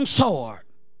their own sword,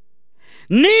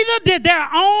 neither did their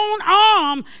own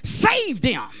arm save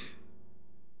them,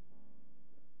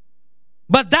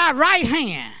 but thy right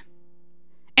hand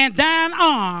and thine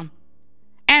arm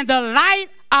and the light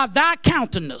of thy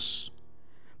countenance,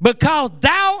 because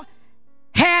thou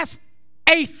hast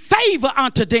a favor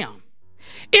unto them.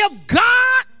 If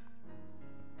God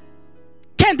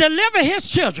can deliver his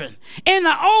children in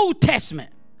the Old Testament,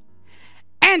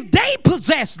 and they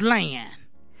possess land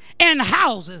and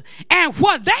houses and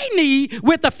what they need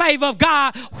with the favor of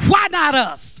God, why not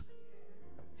us?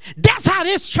 That's how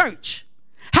this church,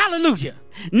 hallelujah,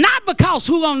 not because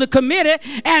who on the committee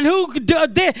and who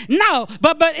did, no,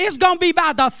 but it's going to be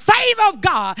by the favor of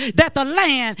God that the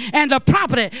land and the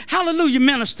property, hallelujah,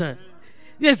 minister,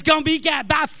 it's going to be got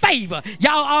by favor.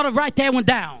 Y'all ought to write that one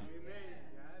down.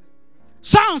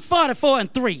 Psalms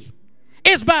 44:3.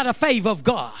 It's by the favor of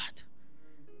God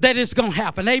that it's going to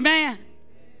happen. Amen.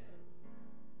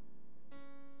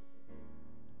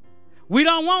 We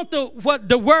don't want what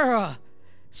the world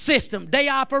system. They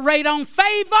operate on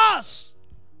favors.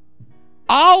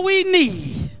 All we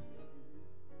need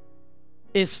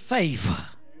is favor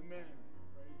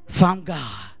from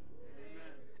God.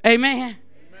 Amen.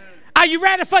 Are you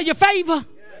ready for your favor?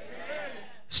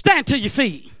 Stand to your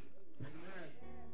feet.